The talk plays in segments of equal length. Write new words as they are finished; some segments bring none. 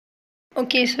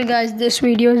Okay, so guys, this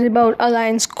video is about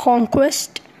Alliance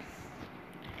Conquest.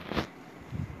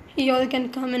 Y'all can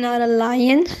come in our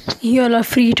alliance. Y'all are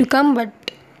free to come, but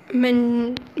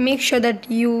make sure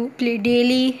that you play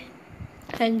daily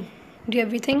and do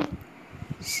everything.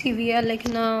 See, we are like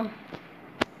in a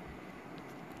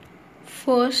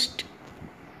first.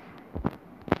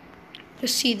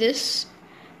 Just see this.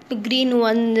 The green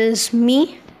one is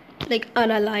me, like our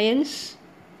alliance.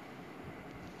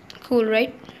 Cool,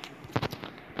 right?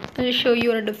 I'll show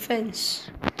you our defense.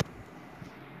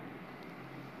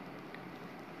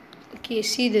 Okay,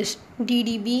 see this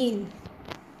DD bean.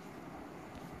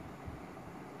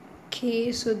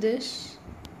 Okay, so this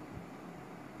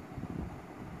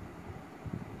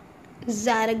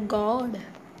Zarek God.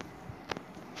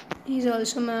 He's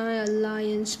also my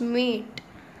alliance mate.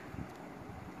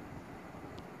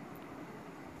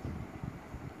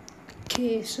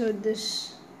 Okay, so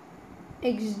this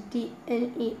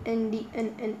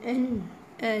XDNENDNNN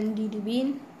and DD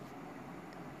bean.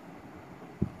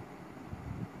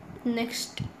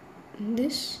 Next,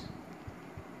 this.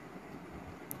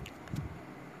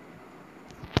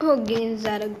 Again,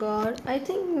 Zarek God. I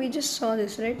think we just saw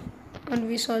this, right? And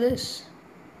we saw this.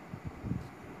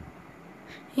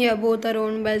 Yeah, both are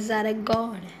owned by Zarek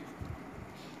God.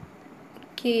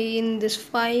 Okay, in this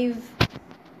 5.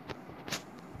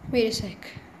 Wait a sec.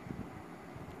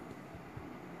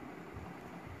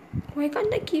 Why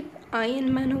can't I keep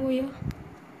Iron Man over here?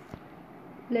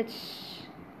 Let's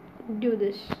do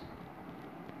this.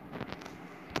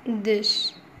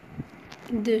 This.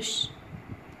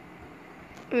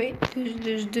 Wait,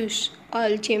 this.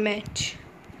 Ultimate.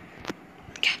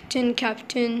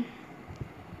 Captain.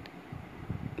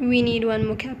 We need one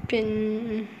more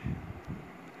captain.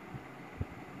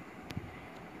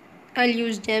 I'll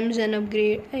use gems and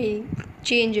upgrade. I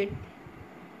change it.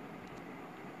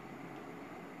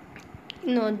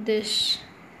 Not this.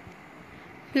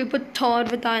 We'll put Thor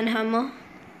with Iron Hammer.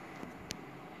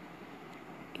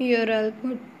 Here I'll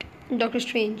put Doctor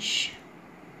Strange.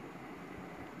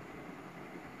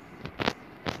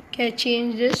 Okay, I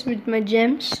change this with my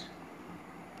gems.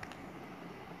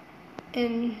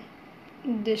 And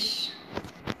this.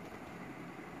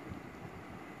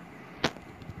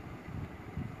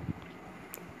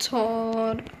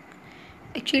 Thor.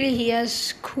 Actually, he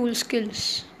has cool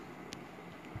skills.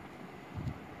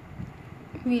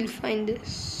 We'll find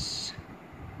this.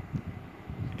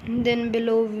 And then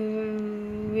below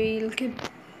we'll keep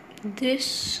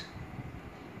this.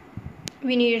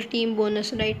 We need a team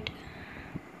bonus, right?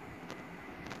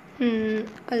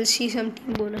 I'll see some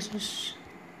team bonuses.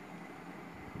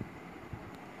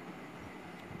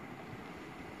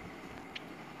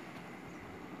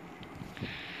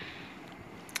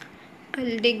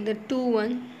 I'll take the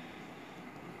 2-1.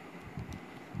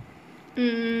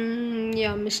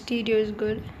 Yeah, Mysterio is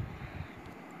good.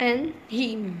 And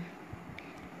him.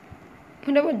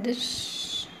 What about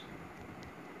this?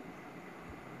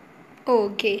 Oh,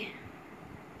 okay.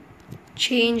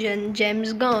 Change and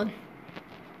gems gone.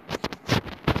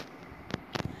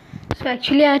 So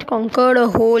actually I had conquered a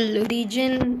whole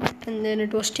region and then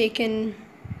it was taken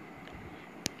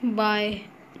by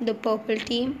the purple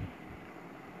team.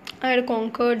 I had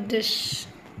conquered this.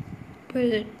 Where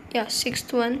is it? Yeah,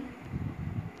 6th one.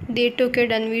 They took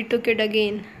it and we took it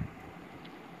again.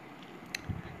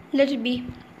 Let it be.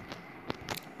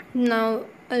 Now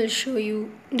I'll show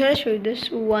you. Did I show you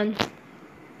this? 1.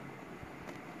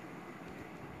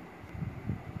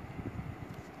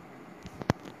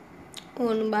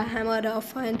 Owned by Hammer of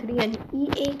Fire 3 and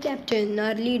EA Captain,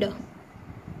 our leader.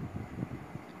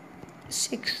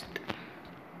 6th.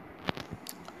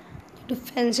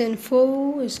 Defense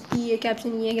info is EA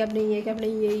Captain.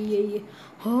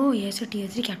 Oh, yes, a tier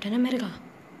 3 Captain America.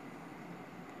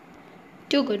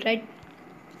 Too good, right?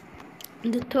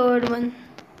 The 3rd one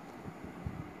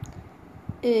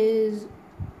is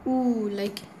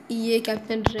like EA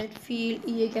Captain Redfield,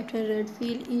 EA Captain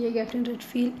Redfield, EA Captain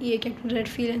Redfield, EA Captain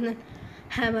Redfield, and then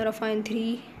Hammer of Iron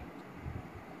 3.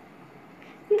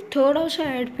 In the 3rd also I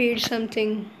had paid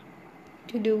something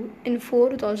to do. In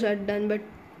 4th also I had done, but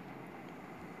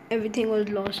everything was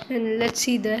lost. And let's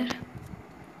see there.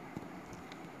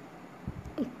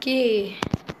 Okay.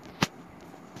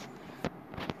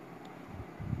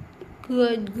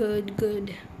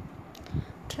 Good.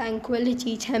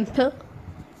 Tranquility Temple.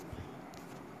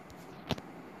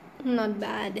 Not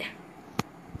bad.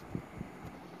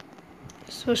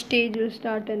 So stage will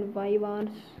start in 5 hours.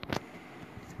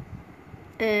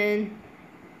 And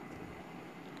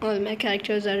all my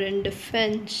characters are in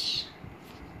defense.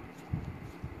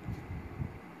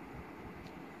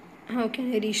 How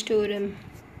can I restore him?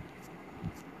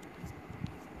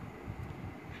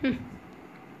 Okay,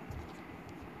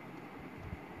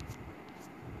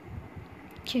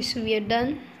 so we are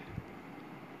done.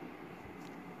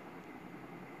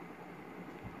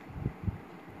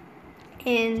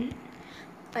 And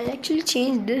I actually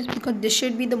changed this because this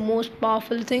should be the most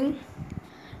powerful thing,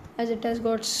 as it has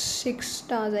got 6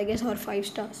 stars, I guess, or 5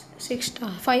 stars. 6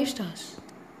 stars, 5 stars.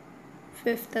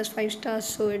 Fifth has 5 stars,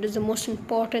 so it is the most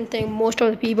important thing. Most of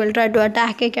the people try to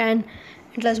attack it and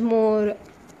it has more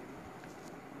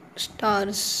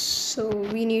stars, so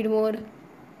we need more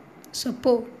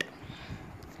support.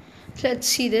 Let's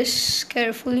see this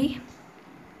carefully.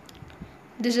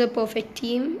 This is a perfect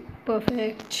team.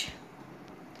 Perfect.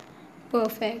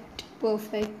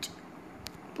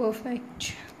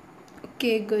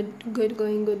 Okay, good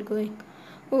going.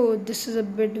 Oh, this is a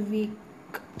bit weak,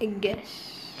 I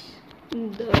guess.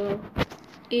 The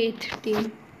 8th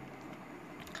team.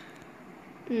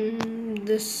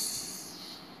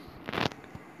 This.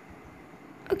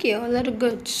 Okay, all are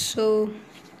good. So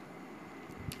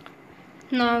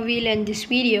now we'll end this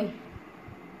video.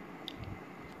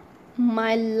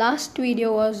 My last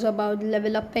video was about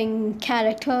level upping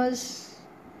characters,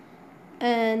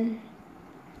 and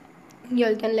you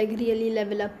all can like really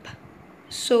level up.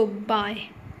 So bye.